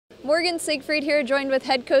Morgan Siegfried here, joined with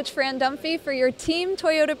head coach Fran Dunphy for your team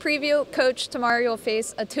Toyota preview. Coach, tomorrow you'll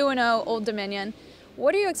face a 2-0 Old Dominion.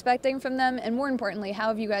 What are you expecting from them, and more importantly, how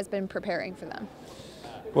have you guys been preparing for them?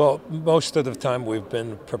 Well, most of the time we've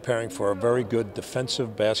been preparing for a very good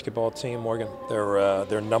defensive basketball team, Morgan.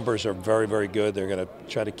 Their numbers are very, very good. They're going to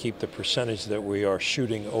try to keep the percentage that we are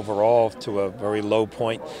shooting overall to a very low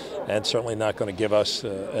point, and certainly not going to give us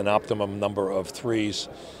an optimum number of threes.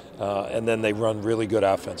 And then they run really good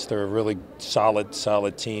offense. They're a really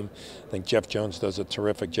solid team. I think Jeff Jones does a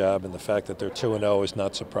terrific job, and the fact that they're 2-0 is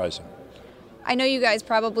not surprising. I know you guys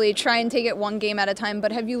probably try and take it one game at a time,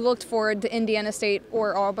 but have you looked forward to Indiana State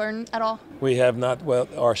or Auburn at all? We have not. Well,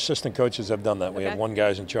 our assistant coaches have done that. We Okay. have one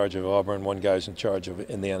guy's in charge of Auburn, one guy's in charge of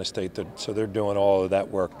Indiana State, so they're doing all of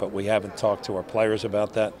that work, but we haven't talked to our players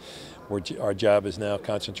about that. Our job is now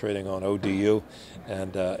concentrating on ODU,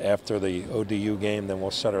 and after the ODU game, then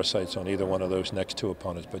we'll set our sights on either one of those next two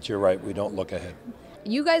opponents. But you're right, we don't look ahead.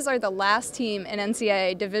 You guys are the last team in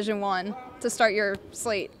NCAA Division I to start your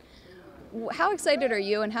slate. How excited are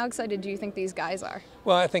you, and how excited do you think these guys are?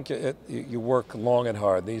 Well, I think you work long and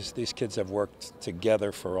hard. These kids have worked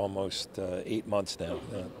together for almost 8 months now.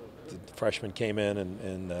 The freshmen came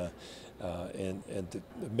in the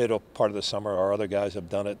middle part of the summer. Our other guys have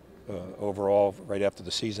done it overall right after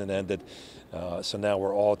the season ended. So now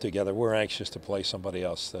we're all together. We're anxious to play somebody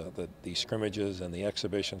else. The scrimmages and the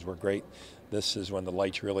exhibitions were great. This is when the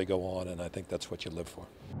lights really go on, and I think that's what you live for.